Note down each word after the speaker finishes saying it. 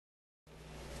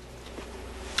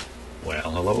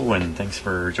Well, hello, and thanks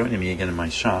for joining me again in my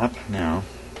shop. Now,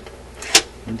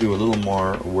 I'm going to do a little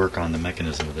more work on the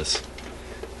mechanism of this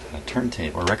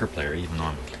turntable or record player, even though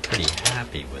I'm pretty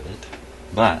happy with it.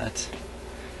 But,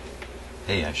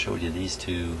 hey, I showed you these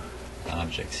two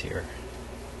objects here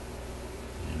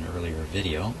in an earlier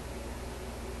video.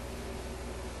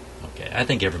 Okay, I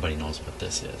think everybody knows what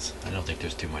this is. I don't think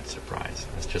there's too much surprise.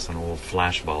 It's just an old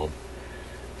flash bulb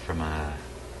from a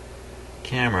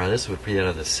camera. This would be out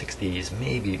of the 60s,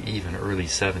 maybe even early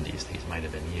 70s. These might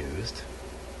have been used.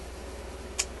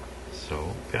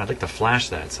 So, yeah, I'd like to flash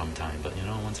that sometime, but you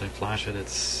know, once I flash it,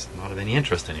 it's not of any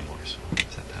interest anymore, so I'll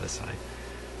set that aside.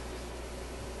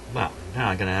 Well, now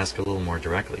I'm going to ask a little more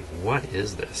directly. What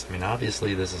is this? I mean,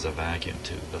 obviously this is a vacuum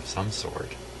tube of some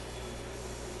sort.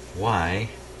 Why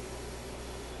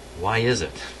is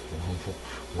it?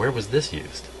 Where was this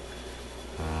used?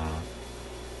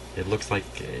 It looks like,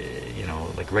 you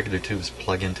know, like regular tubes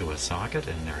plug into a socket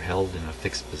and they're held in a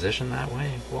fixed position that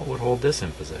way. What would hold this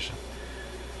in position?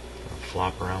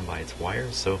 Flop around by its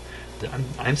wires. So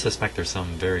I suspect there's some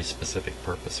very specific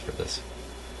purpose for this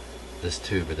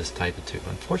tube or this type of tube.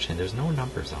 Unfortunately, there's no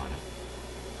numbers on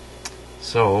it.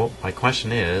 So my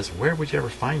question is, where would you ever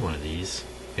find one of these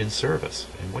in service?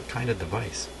 In what kind of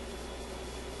device?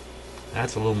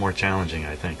 That's a little more challenging,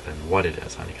 I think, than what it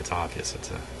is. I think it's obvious.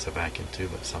 It's a vacuum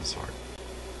tube of some sort.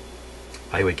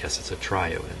 I would guess it's a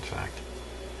triode, in fact.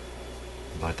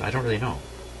 But I don't really know.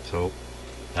 So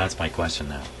that's my question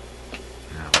now.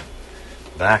 Now,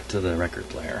 back to the record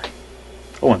player.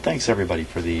 Oh, and thanks everybody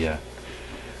for the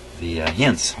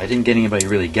hints. I didn't get anybody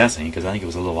really guessing because I think it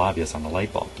was a little obvious on the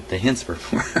light bulb. But the hints were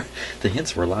the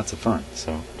hints were lots of fun.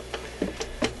 So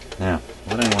now,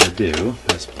 what I want to do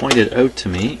is point it out to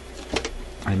me.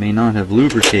 I may not have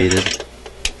lubricated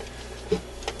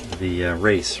the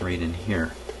race right in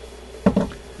here.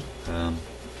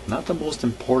 Not the most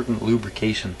important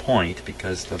lubrication point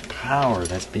because the power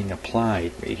that's being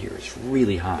applied right here is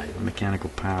really high, the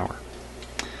mechanical power.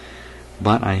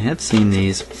 But I had seen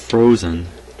these frozen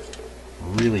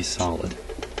really solid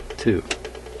too.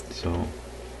 So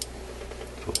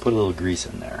we'll put a little grease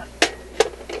in there.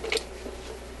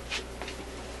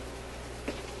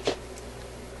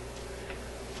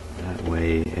 That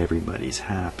way everybody's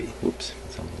happy. Oops,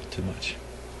 that's a little too much.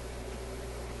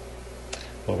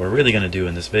 What we're really going to do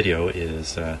in this video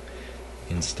is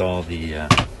install the...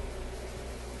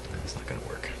 it's not going to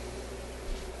work.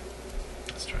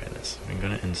 Let's try this. I'm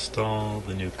going to install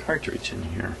the new cartridge in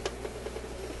here.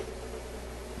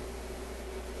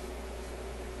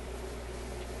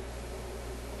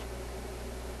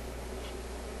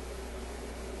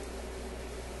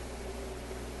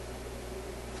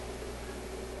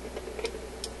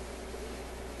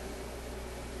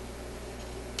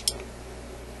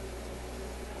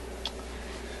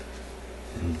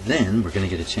 And then we're going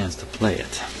to get a chance to play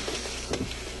it.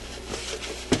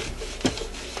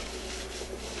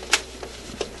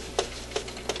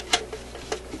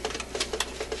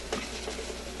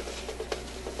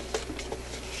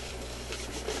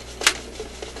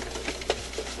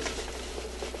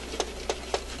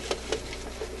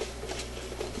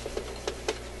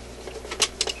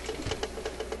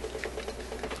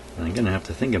 And I'm going to have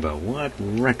to think about what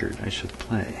record I should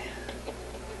play.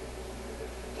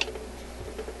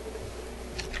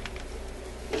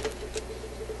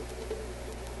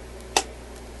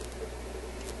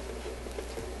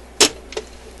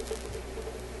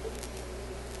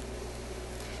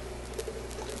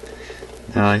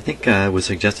 Now, I think it was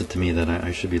suggested to me that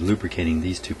I should be lubricating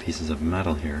these two pieces of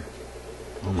metal here.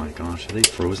 Oh my gosh, are they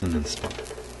frozen and stuff?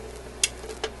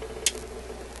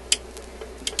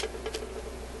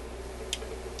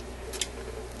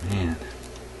 Man,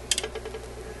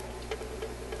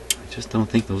 I just don't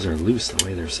think those are loose the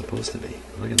way they're supposed to be.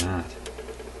 Look at that.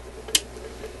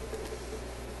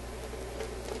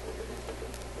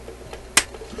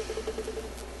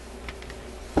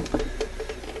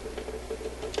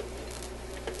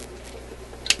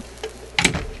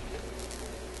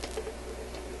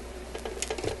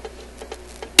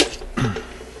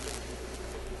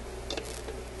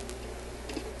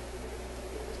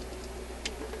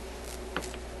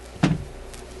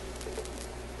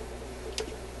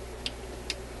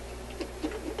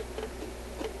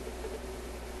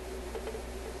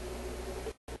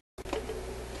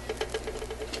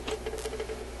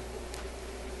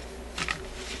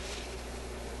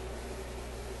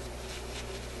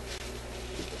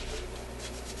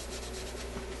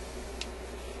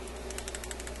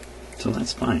 So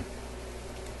that's fine.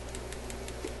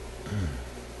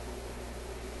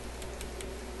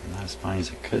 Not as fine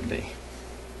as it could be.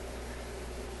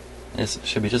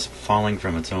 should be just falling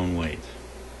from its own weight.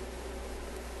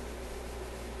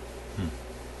 And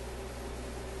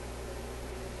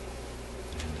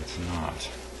it's not.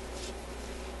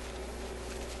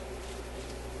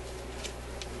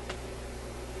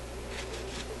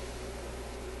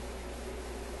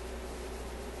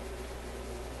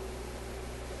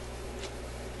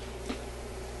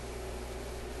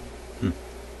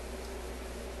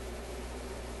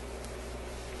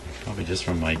 Probably just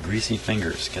from my greasy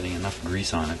fingers, getting enough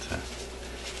grease on it to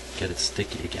get it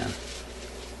sticky again.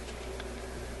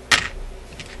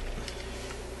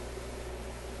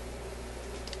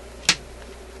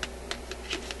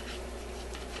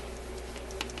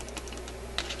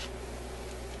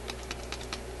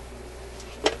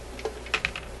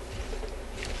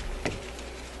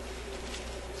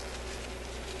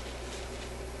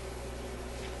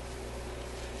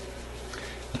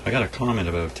 I got a comment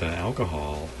about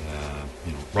alcohol,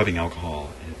 rubbing alcohol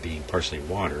being partially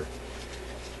water,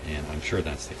 and I'm sure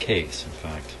that's the case. In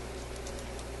fact,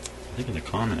 I think in the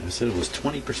comment it said it was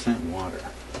 20% water.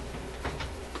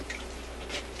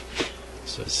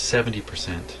 So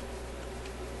 70%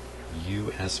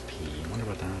 USP. I wonder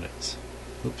what that is.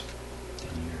 Oops,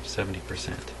 down here,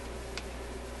 70%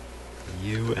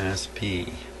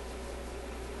 USP.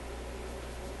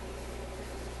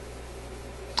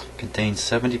 Contains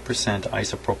 70%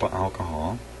 isopropyl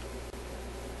alcohol,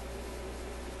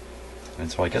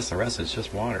 and so I guess the rest is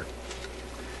just water.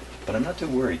 But I'm not too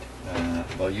worried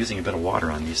about using a bit of water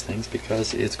on these things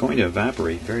because it's going to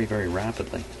evaporate very, very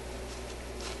rapidly.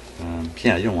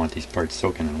 Yeah, you don't want these parts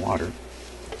soaking in water.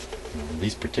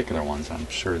 These particular ones, I'm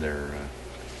sure they're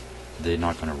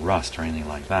not going to rust or anything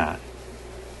like that.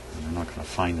 And they're not going to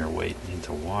find their way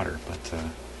into water, but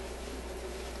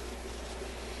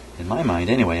in my mind,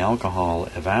 anyway, alcohol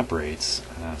evaporates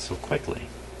so quickly.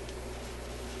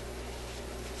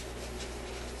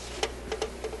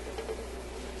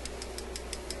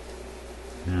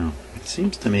 Now, it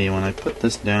seems to me when I put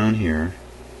this down here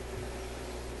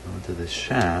onto this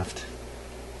shaft,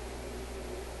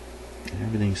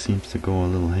 everything seems to go a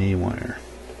little haywire.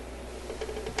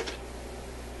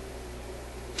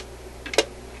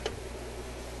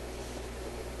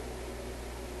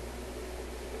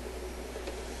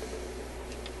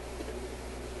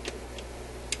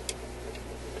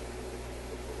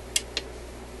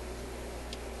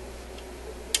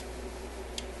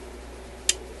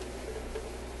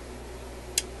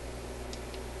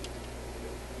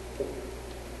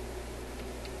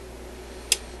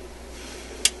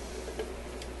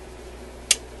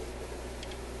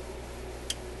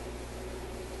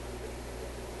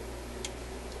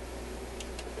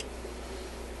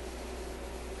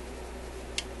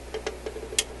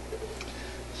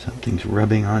 Something's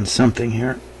rubbing on something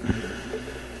here.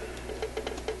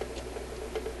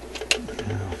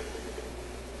 No.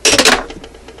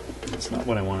 That's not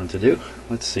what I wanted to do.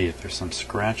 Let's see if there's some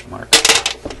scratch marks.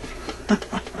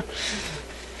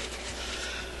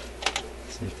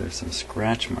 See if there's some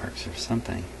scratch marks or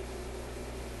something.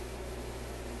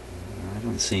 I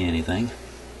don't see anything.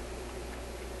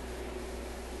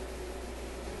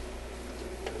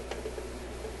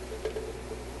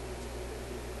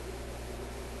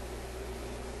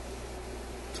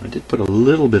 I did put a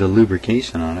little bit of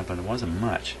lubrication on it, but it wasn't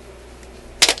much.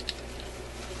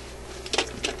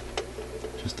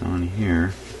 Just on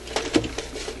here.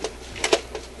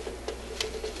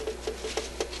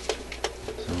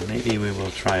 So maybe we will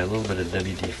try a little bit of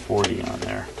WD-40 on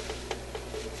there.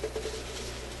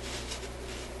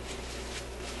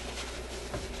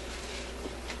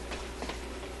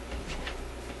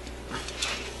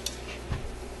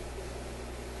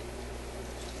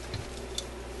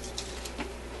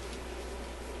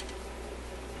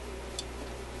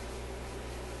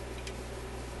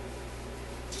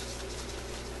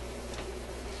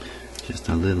 Just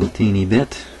a little teeny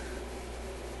bit.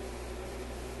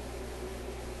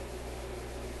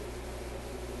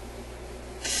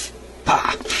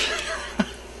 Pah!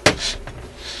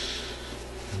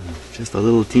 Just a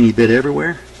little teeny bit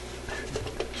everywhere.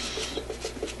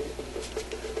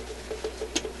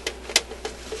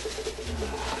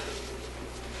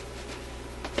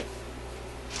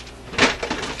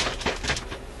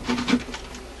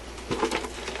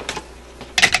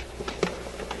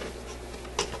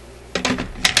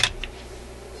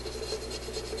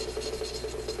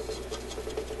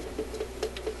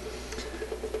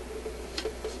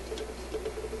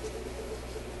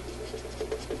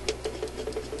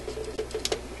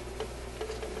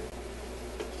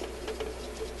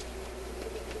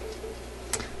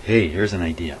 Hey, here's an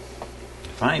idea.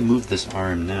 If I move this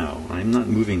arm now, I'm not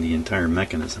moving the entire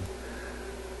mechanism.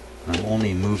 I'm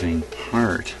only moving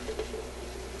part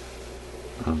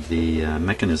of the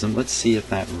mechanism. Let's see if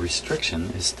that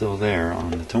restriction is still there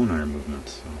on the tone arm movement.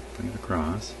 So bring it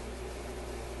across,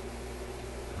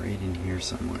 right in here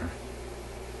somewhere.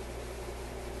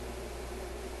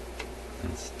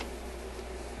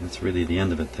 That's really the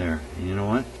end of it there. And you know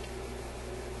what?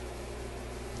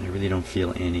 I really don't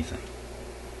feel anything.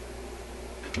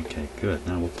 Okay, good.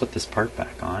 Now we'll put this part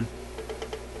back on.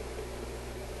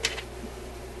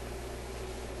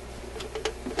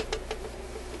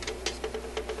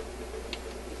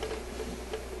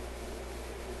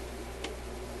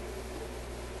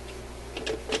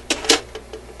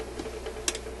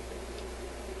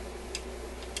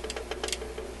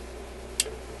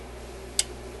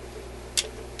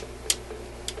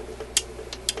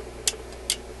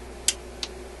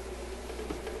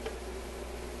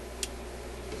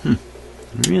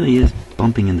 It really is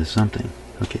bumping into something.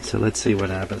 Okay, so let's see what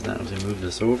happens now as I move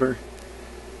this over.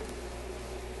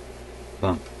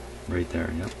 Bump. Right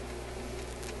there, yep.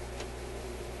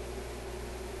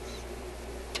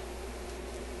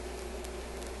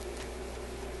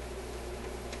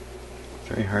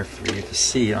 Very hard for you to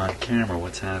see on camera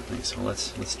what's happening, so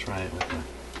let's try it with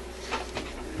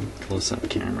a close-up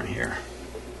camera here.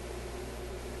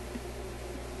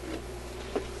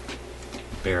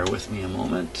 Bear with me a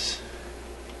moment.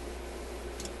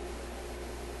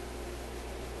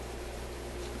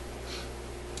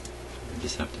 I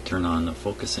just have to turn on the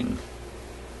focusing,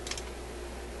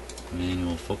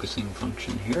 manual focusing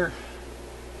function here.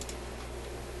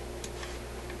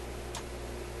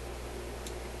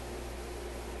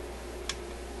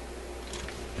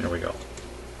 There we go.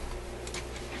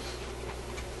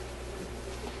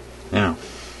 Now,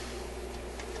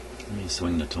 let me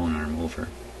swing the tone arm over.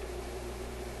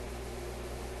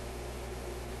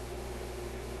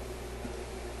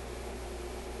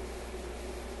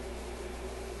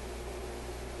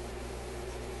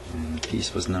 And the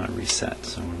piece was not reset,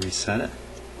 so we'll reset it.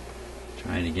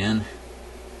 Try it again.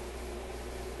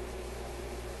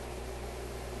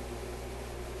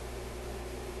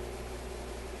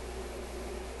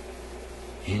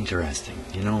 Interesting.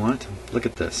 You know what? Look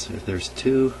at this. If there's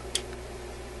two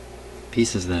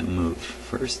pieces that move,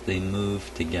 first they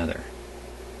move together.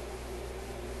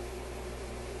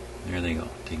 There they go,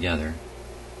 together.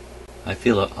 I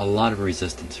feel a lot of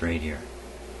resistance right here.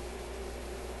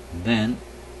 And then,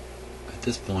 at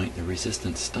this point, the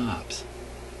resistance stops,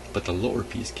 but the lower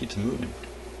piece keeps moving.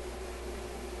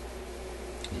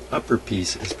 The upper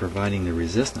piece is providing the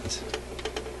resistance.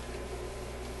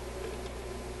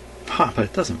 But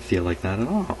it doesn't feel like that at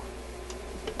all.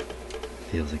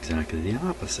 It feels exactly the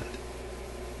opposite.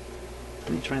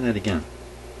 Let me try that again.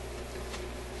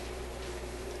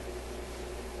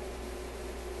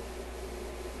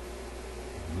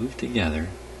 Move together.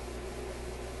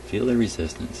 Feel the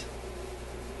resistance.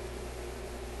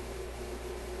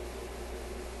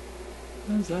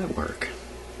 How does that work?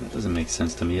 That doesn't make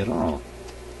sense to me at all.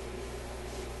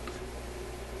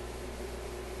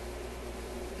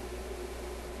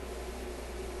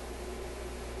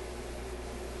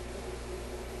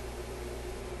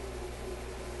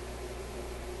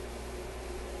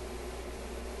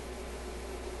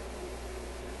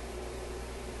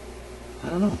 I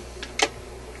don't know.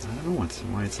 I don't know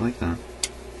why it's like that.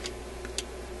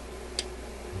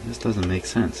 It just doesn't make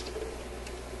sense.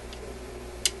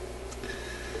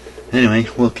 Anyway,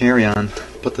 we'll carry on,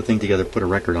 put the thing together, put a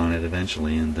record on it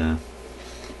eventually, and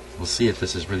we'll see if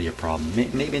this is really a problem.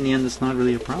 Maybe in the end it's not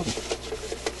really a problem.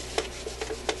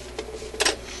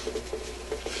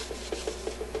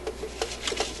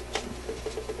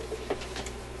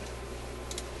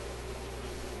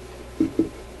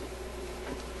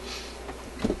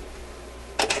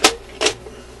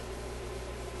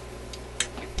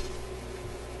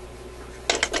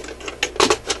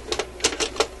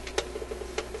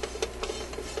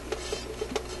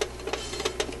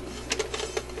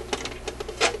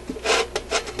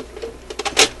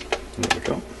 There we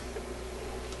go.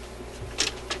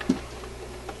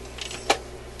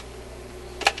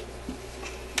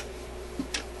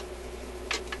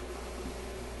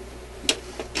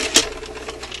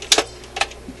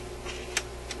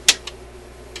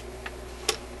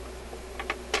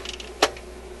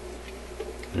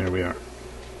 There we are.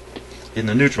 In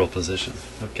the neutral position.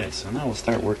 Okay, so now we'll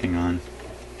start working on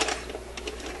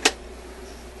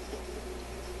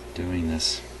doing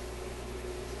this.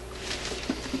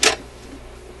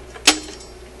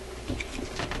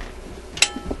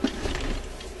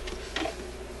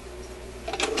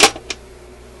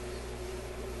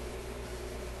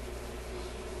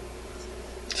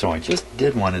 So I just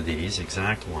did one of these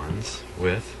exact ones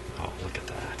with, oh, look at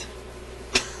that.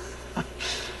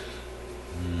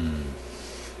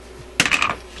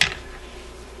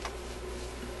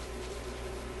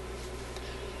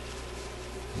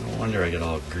 get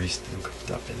all greased and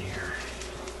cooked up in here.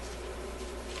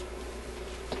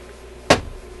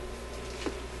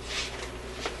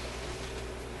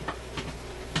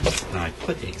 Now I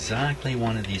put exactly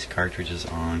one of these cartridges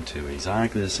onto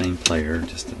exactly the same player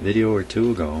just a video or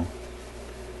two ago,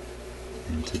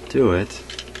 and to do it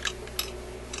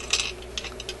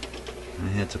I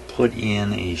had to put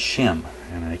in a shim,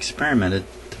 and I experimented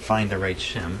to find the right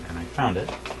shim, and I found it,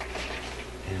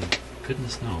 and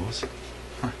goodness knows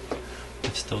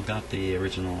I've still got the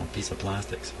original piece of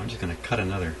plastic, so I'm just going to cut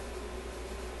another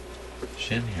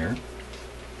shim here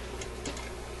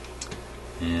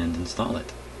and install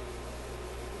it.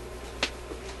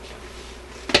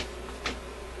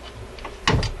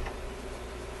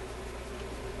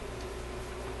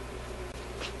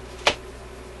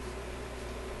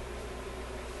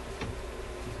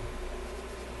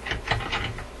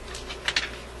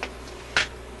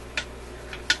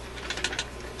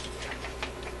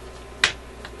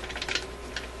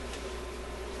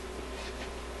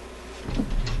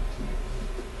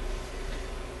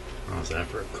 How's that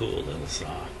for a cool little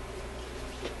saw?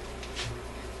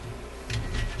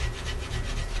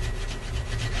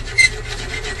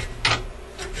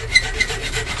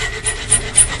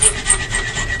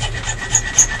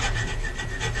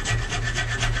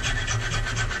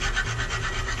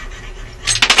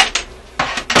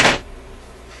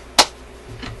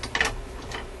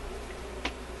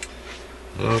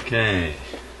 Okay.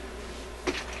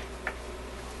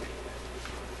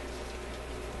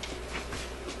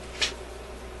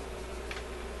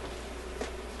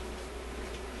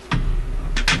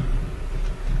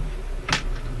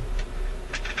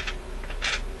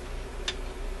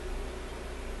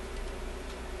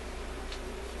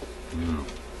 No.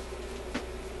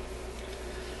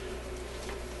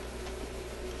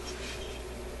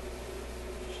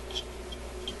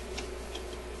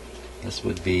 This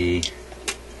would be,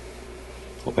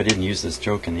 hope I didn't use this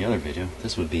joke in the other video,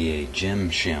 this would be a gym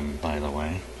shim, by the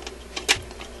way.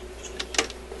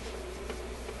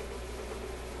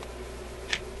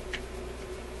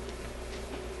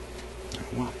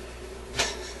 What?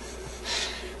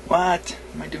 What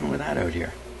am I doing with that out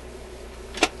here?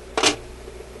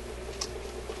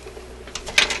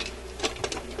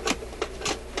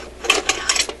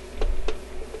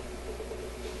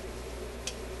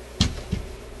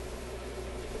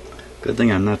 Good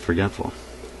thing I'm not forgetful.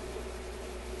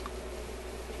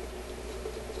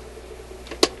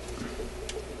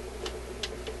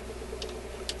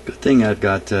 Good thing I've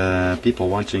got people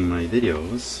watching my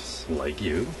videos, like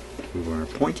you, who are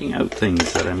pointing out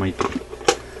things that I might be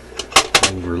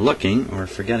overlooking or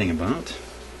forgetting about.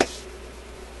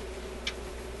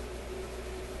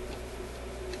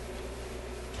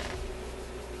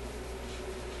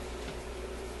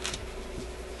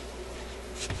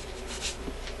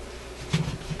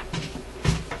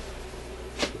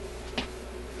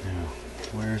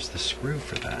 Where's the screw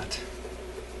for that?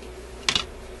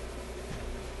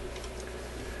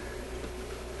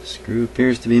 The screw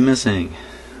appears to be missing.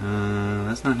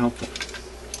 That's not helpful.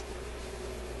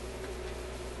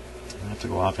 I have to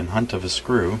go off and hunt of a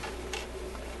screw.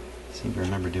 Seem to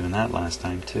remember doing that last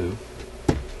time too.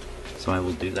 So I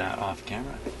will do that off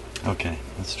camera. Okay,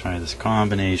 let's try this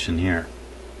combination here.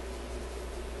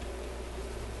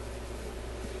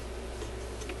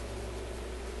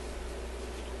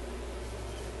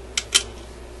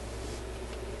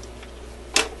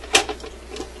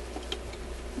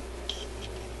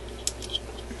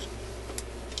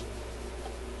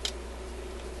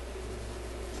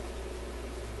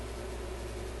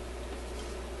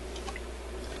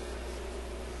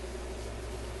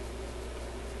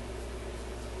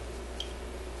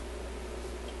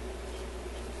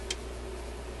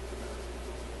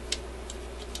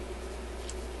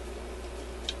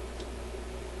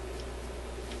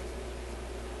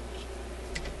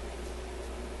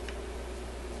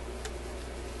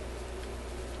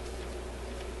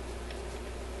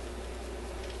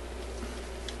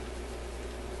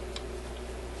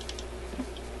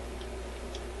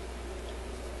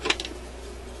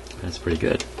 That's pretty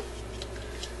good.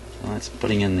 Well, that's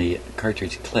putting in the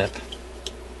cartridge clip.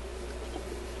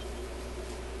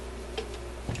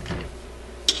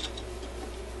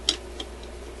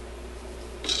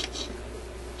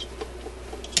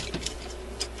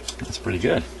 That's pretty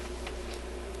good.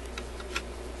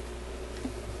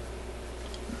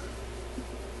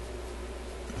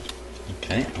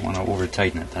 Okay, I want to over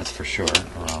tighten it, that's for sure,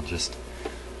 or I'll just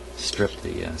strip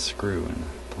the screw and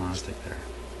the plastic there.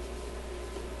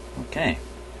 Okay.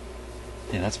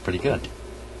 Yeah, that's pretty good.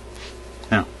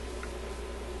 Now,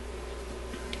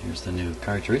 here's the new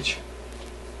cartridge.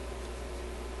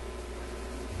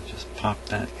 Just pop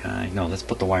that guy. No, let's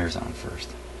put the wires on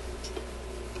first.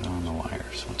 Put on the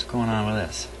wires. What's going on with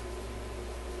this?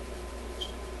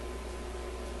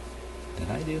 Did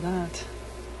I do that?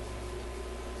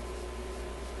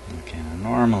 Okay, now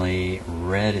normally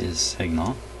red is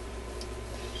signal.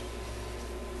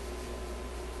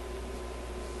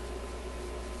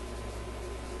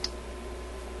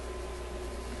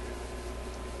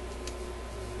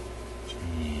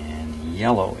 And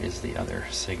yellow is the other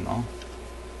signal.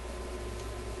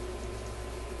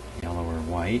 Yellow or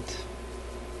white.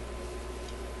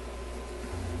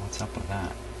 What's up with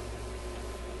that?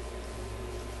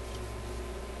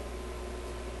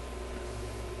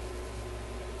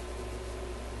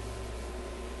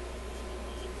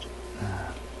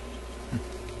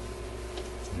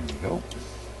 There we go.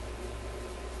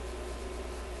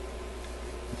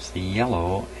 It's the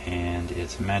yellow, and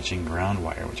it's matching ground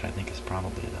wire, which I think is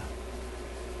probably the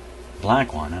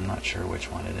black one. I'm not sure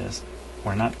which one it is.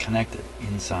 We're not connected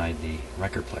inside the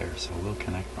record player, so we'll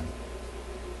connect them.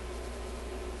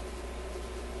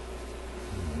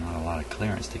 Not a lot of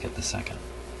clearance to get the second.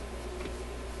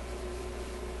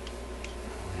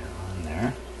 We're on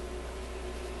there.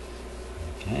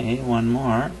 Okay, one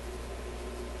more.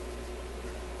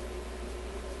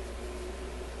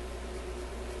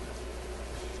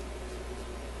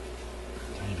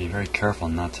 Trying to be very careful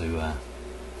not to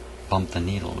bump the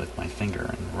needle with my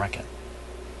finger and wreck it.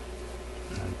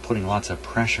 I'm putting lots of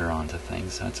pressure onto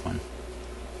things, that's when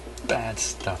bad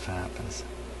stuff happens.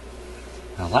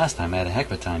 Now last time I had a heck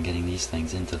of a time getting these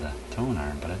things into the tone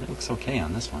arm, but it looks okay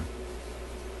on this one.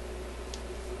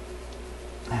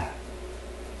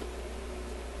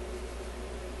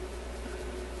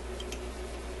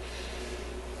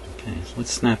 Okay, so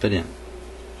let's snap it in.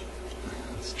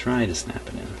 Let's try to snap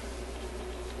it in.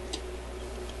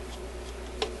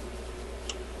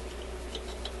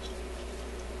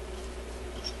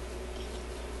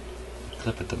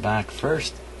 Clip at the back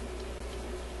first.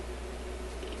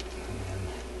 And then,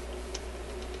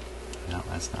 no,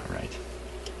 that's not right.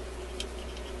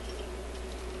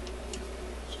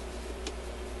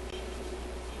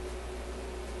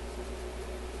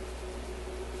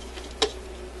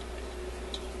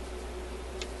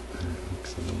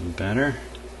 Looks a little better.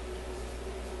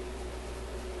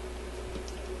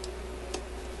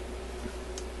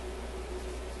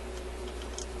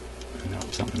 No,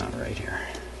 something not right here.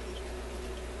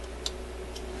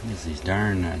 These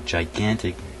darn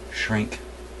gigantic shrink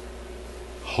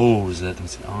hose that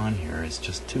was on here is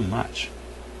just too much.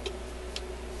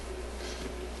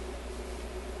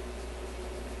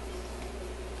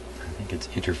 I think it's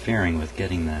interfering with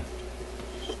getting the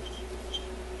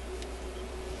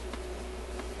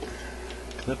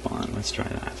clip on. Let's try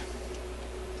that.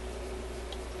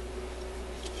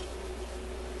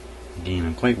 Again,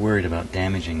 I'm quite worried about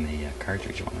damaging the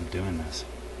cartridge while I'm doing this.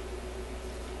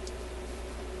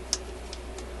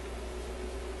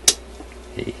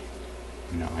 Hey,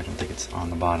 no, I don't think it's on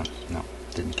the bottom. No,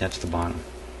 didn't catch the bottom.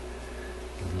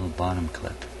 The little bottom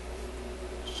clip.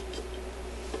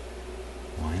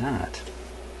 Why not?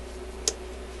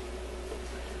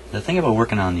 The thing about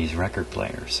working on these record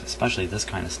players, especially this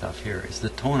kind of stuff here, is the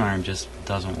tone arm just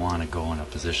doesn't want to go in a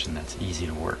position that's easy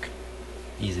to work,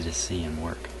 easy to see and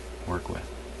work with.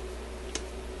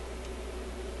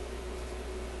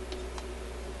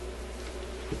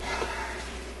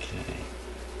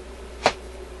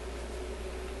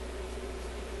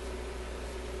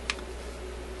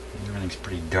 Everything's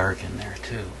pretty dark in there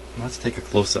too. Let's take a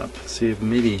close-up. See if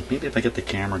maybe if I get the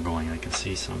camera going, I can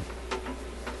see some.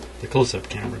 The close-up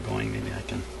camera going, maybe I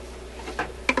can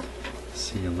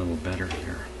see a little better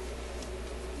here.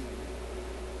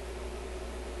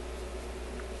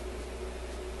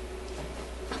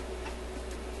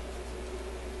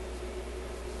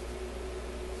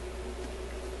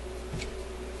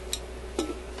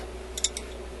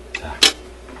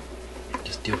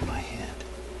 Just do it by hand.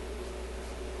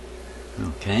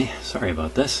 Okay, sorry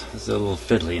about this. This is a little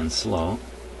fiddly and slow.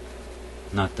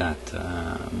 Not that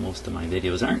most of my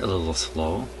videos aren't a little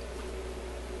slow.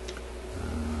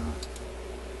 There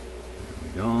we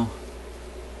go.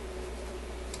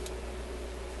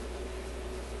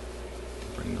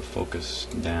 Bring the focus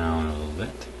down a little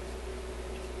bit.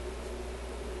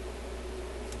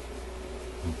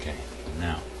 Okay,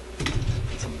 now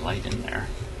get some light in there.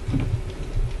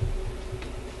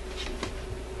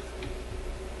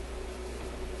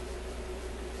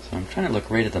 So I'm trying to look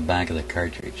right at the back of the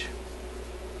cartridge,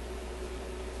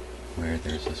 where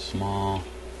there's a small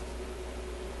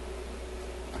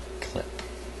clip.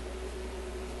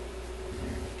 There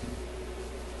you can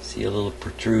see a little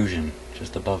protrusion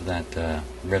just above that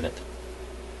rivet,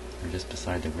 or just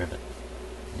beside the rivet.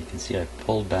 You can see I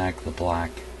pulled back the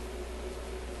black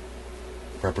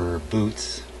rubber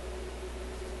boots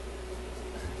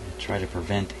and try to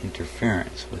prevent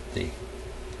interference with the...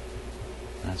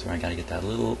 That's where I got to get that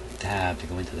little tab to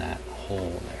go into that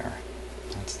hole there.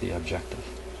 That's the objective.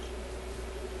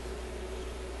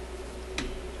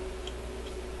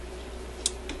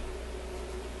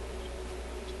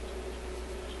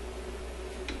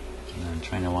 And I'm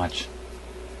trying to watch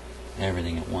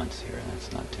everything at once here.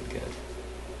 That's not too good.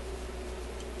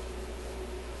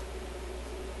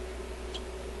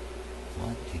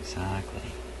 What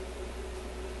exactly?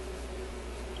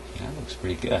 That looks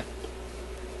pretty good.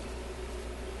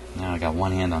 Now I got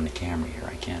one hand on the camera here.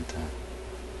 I can't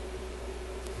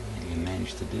even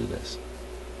manage to do this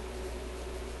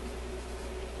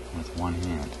with one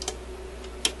hand.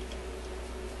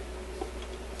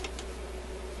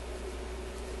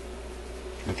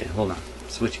 Okay, hold on.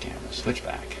 Switch camera. Switch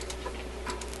back.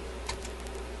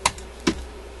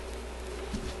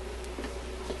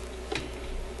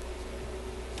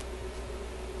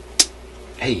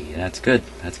 Hey, that's good.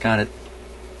 That's got it.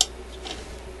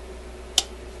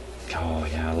 Oh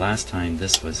yeah, last time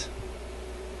this was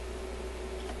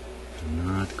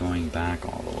not going back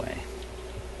all the way.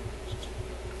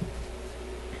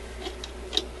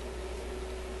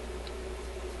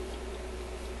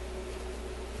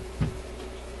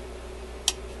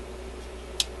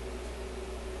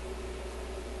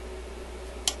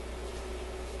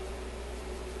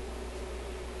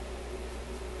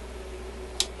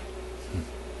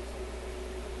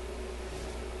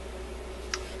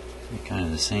 Kind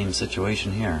of the same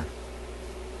situation here.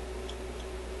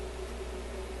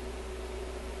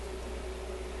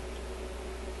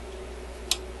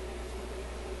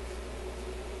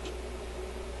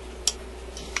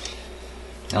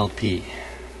 LP.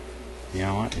 You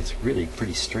know what? It's really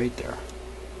pretty straight there.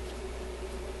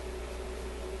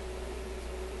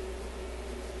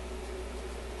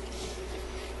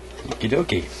 Okie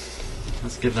dokie.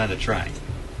 Let's give that a try.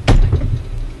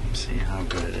 See how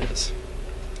good it is.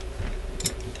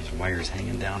 These wires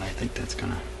hanging down, I think that's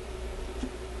gonna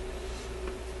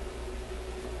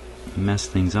mess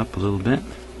things up a little bit.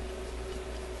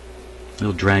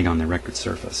 It'll drag on the record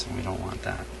surface, and we don't want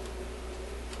that.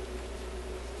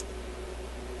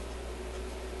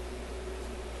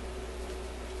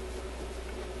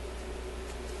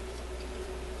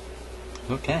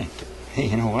 Okay. Hey,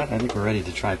 you know what? I think we're ready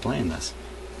to try playing this.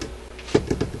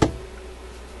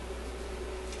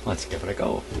 Let's give it a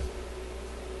go.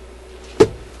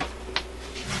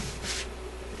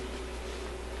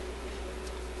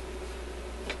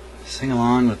 Sing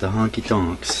along with the honky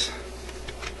tonks.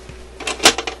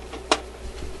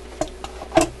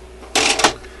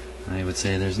 I would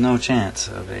say there's no chance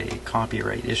of a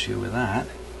copyright issue with that.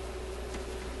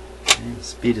 Okay, the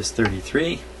speed is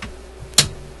 33.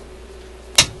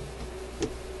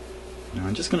 Now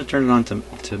I'm just going to turn it on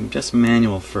to just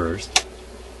manual first.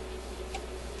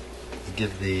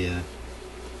 Give the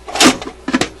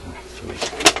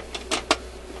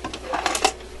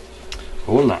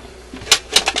hold on.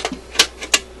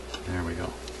 There we go.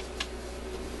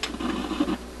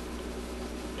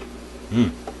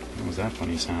 What was that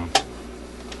funny sound?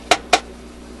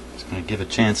 Just going to give a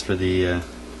chance for the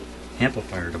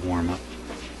amplifier to warm up.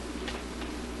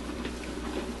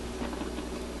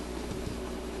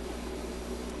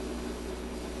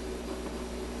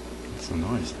 What's the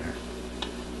noise there?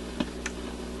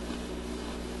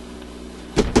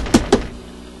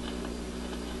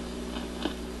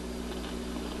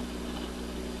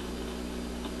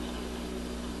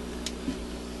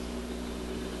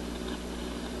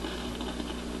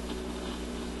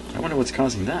 I wonder what's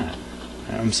causing that.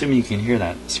 I'm assuming you can hear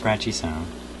that scratchy sound.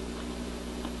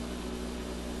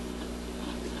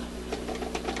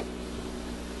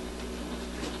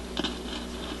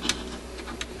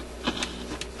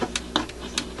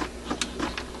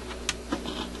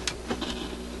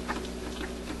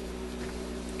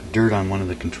 Dirt on one of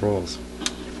the controls.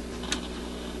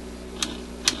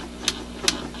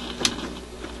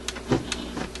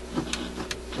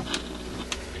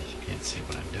 You can't see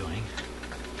what I'm doing.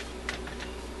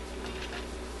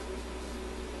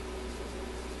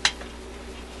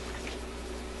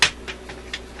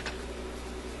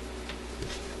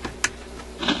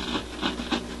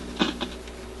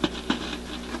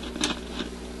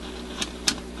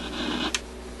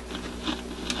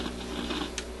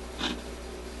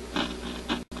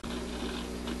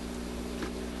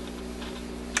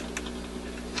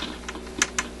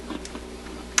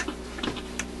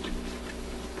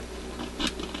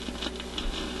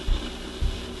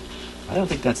 I don't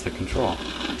think that's the control.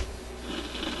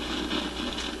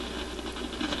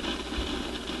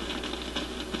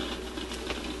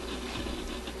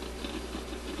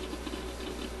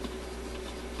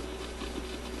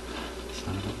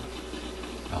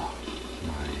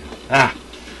 Ah!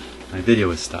 My video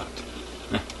is stopped.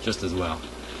 Just as well.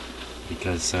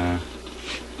 Because I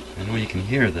know you can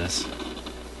hear this.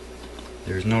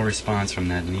 There's no response from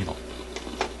that needle.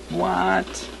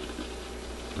 What?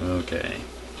 Okay.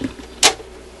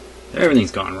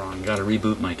 Everything's gone wrong. Got to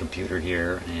reboot my computer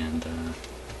here, and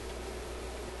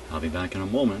I'll be back in a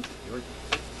moment.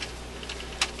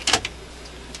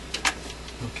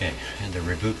 Okay, I had to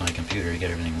reboot my computer to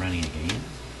get everything running again.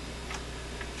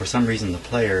 For some reason, the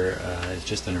player is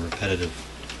just in a repetitive...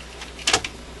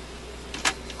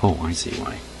 Oh, I see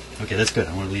why. Okay, that's good.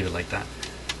 I want to leave it like that.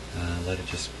 Let it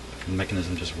just... the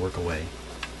mechanism just work away.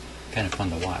 Kind of fun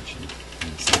to watch, in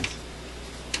a sense.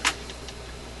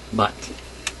 But,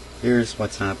 here's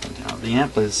what's happened now. The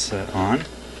amp is on.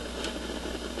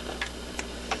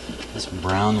 This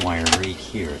brown wire right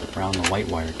here, the brown and the white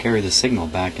wire, carry the signal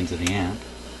back into the amp.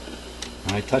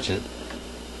 When I touch it,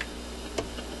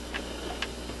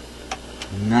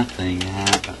 nothing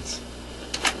happens.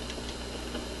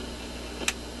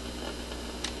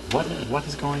 What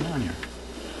is going on here?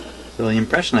 So the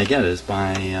impression I get is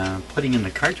by putting in the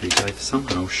cartridge, I've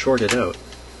somehow shorted out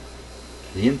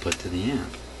the input to the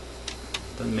amp.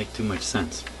 Doesn't make too much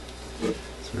sense.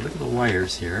 So look at the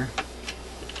wires here.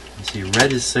 You see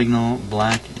red is signal,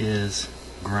 black is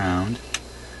ground.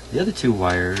 The other two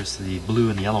wires, the blue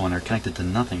and the yellow one, are connected to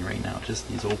nothing right now, just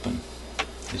these open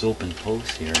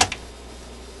posts here.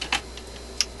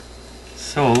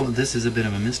 So this is a bit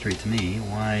of a mystery to me,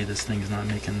 why this thing's not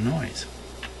making noise.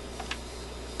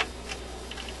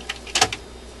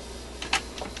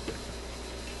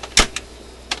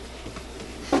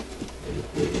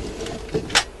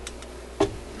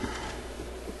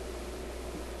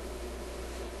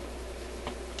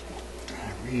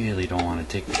 I really don't want to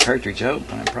take the cartridge out,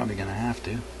 but I'm probably going to have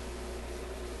to. I'm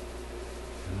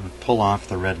going to pull off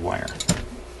the red wire.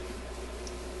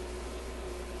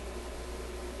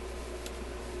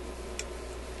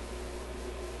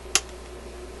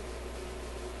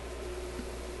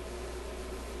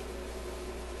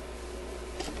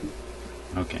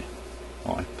 Okay,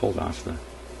 well, I pulled off the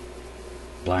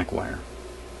black wire.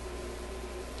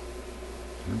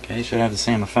 Okay, should have the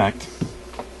same effect.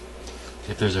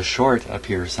 If there's a short up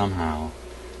here somehow,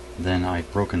 then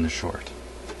I've broken the short.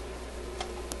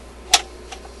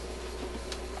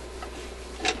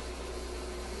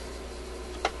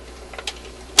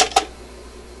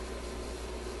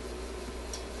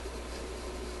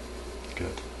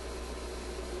 Good.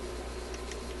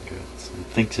 Good. So it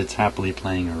thinks it's happily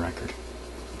playing a record.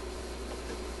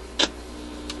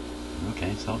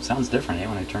 Okay, so it sounds different, eh,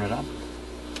 when I turn it up?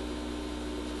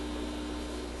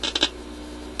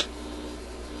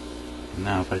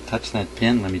 Now if I touch that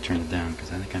pin, let me turn it down,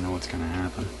 because I think I know what's going to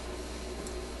happen.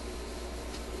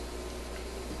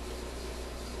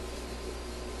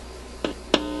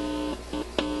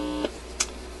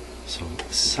 So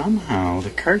somehow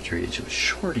the cartridge was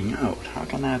shorting out. How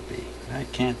can that be?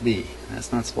 That can't be.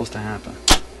 That's not supposed to happen.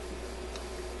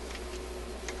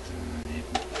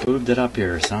 I moved it up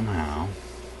here somehow.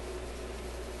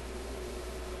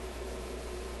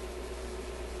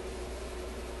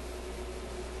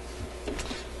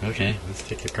 Okay, let's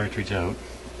take the cartridge out.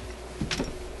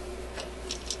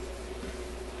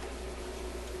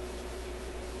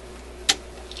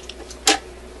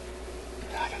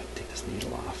 I gotta take this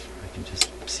needle off. I can just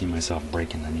see myself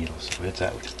breaking the needle, so it's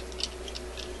out.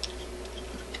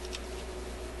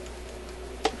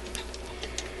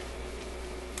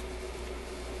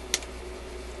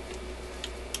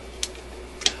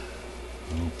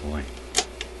 Oh boy.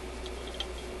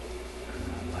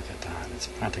 Look at that. It's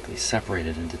practically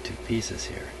separated into two pieces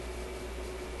here.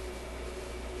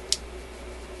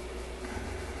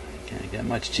 Can't get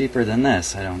much cheaper than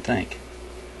this, I don't think.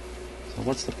 So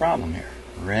what's the problem here?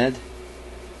 Red.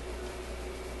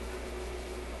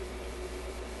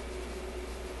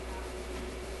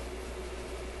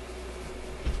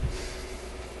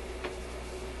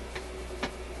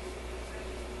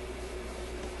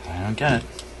 I don't get it.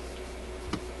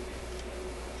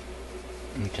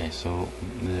 Okay, so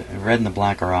the red and the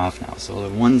black are off now. So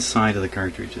the one side of the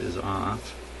cartridge is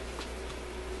off.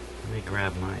 Let me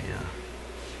grab my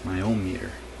my ohm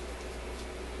meter.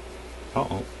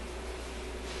 Uh-oh.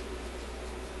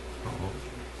 Uh-oh.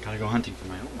 Gotta go hunting for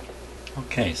my ohm meter.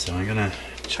 Okay, so I'm gonna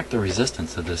check the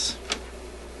resistance of this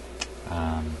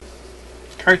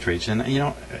cartridge, and you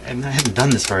know, and I haven't done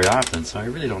this very often, so I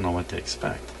really don't know what to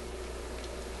expect.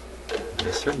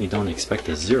 I certainly don't expect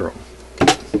a 0.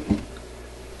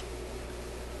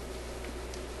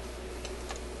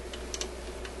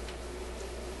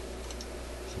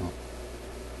 So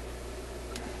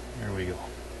there we go.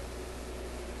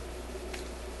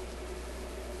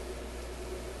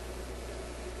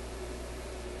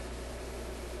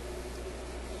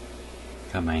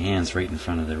 Got my hands right in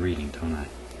front of the reading, don't I?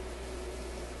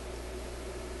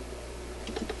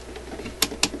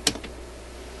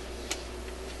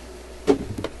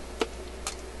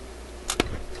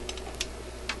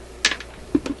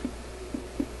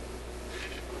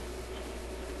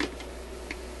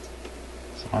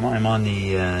 So I'm on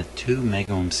the 2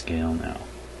 megohm scale now.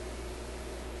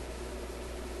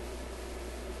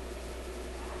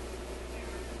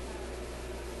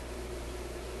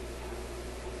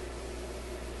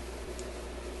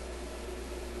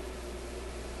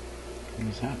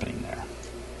 What's happening there?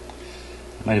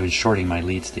 I might have been shorting my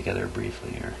leads together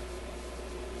briefly here.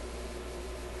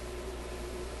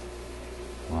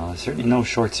 Well, there's certainly no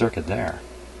short circuit there.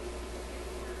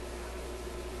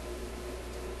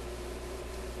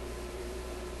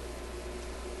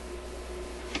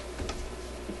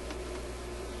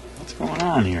 What's going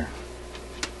on here?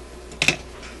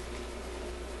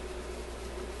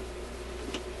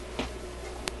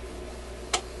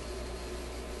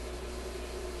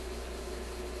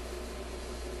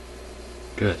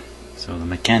 Good. So the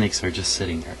mechanics are just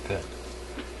sitting there. Good.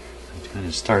 I kind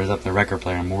of started up the record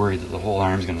player. I'm worried that the whole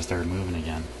arm's going to start moving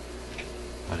again.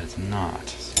 But it's not.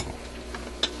 So.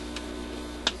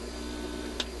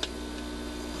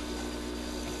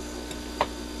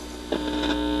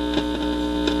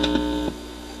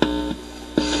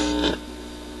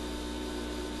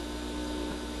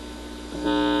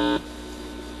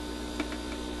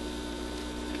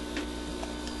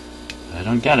 I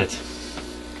don't get it.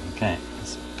 Okay.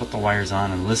 Put the wires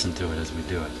on and listen to it as we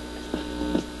do it.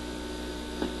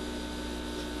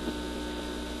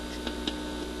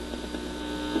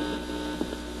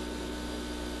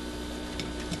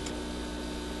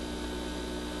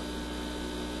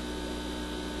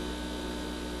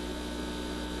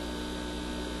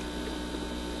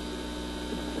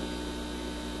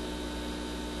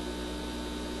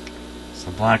 It's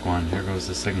the black one. Here goes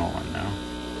the signal one now.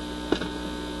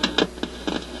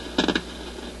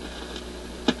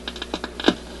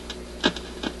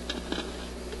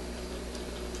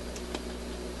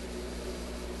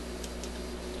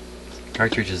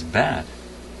 Cartridge is bad.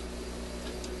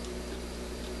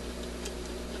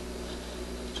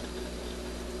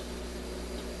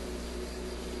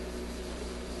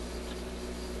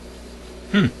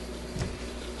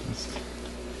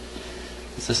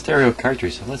 It's a stereo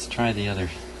cartridge, so let's try the other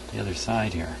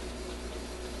side here.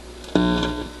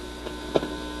 I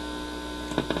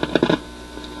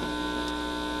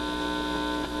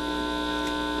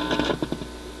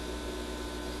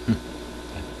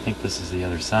think this is the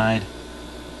other side.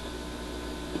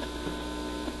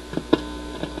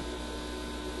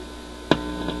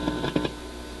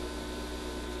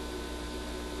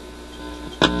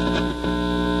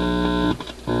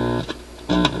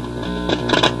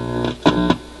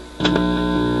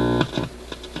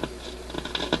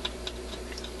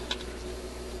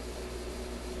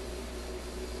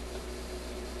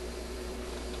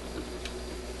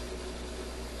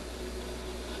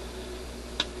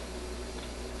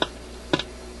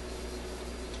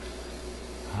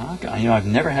 You know, I've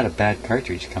never had a bad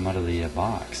cartridge come out of the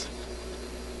box.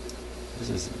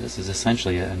 This is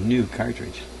essentially a new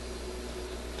cartridge.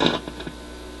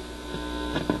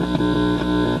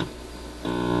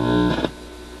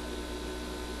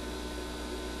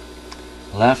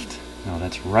 Left, no,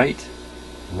 that's right,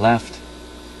 left,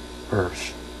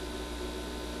 earth.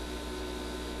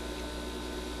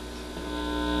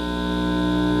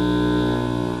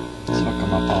 Let's hook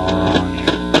them up all wrong here.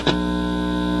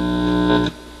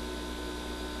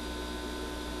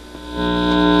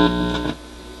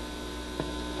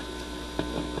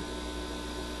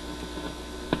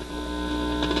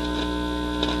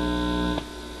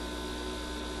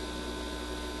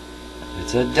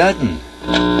 It doesn't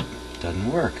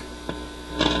work.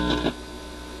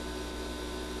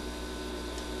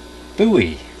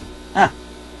 Booey. Ah.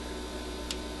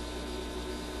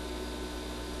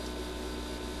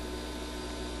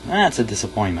 That's a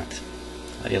disappointment.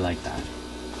 How do you like that?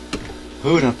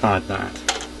 Who'd have thought that?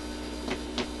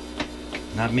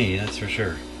 Not me, that's for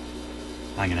sure.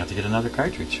 I'm gonna have to get another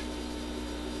cartridge.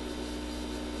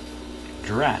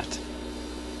 Drat.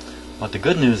 But the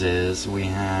good news is we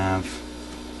have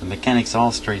the mechanics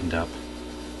all straightened up.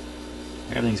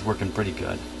 Everything's working pretty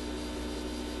good.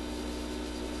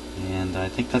 And I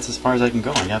think that's as far as I can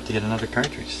go. I have to get another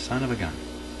cartridge. Son of a gun.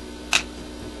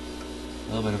 A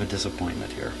little bit of a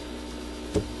disappointment here.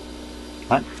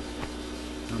 But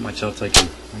not much else I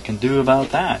can do about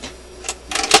that.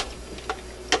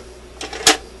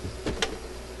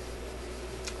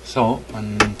 So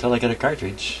until I get a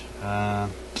cartridge,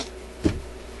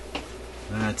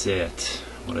 that's it.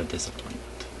 What a disappointment.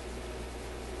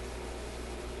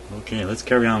 Okay, let's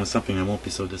carry on with something that won't be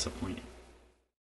so disappointing.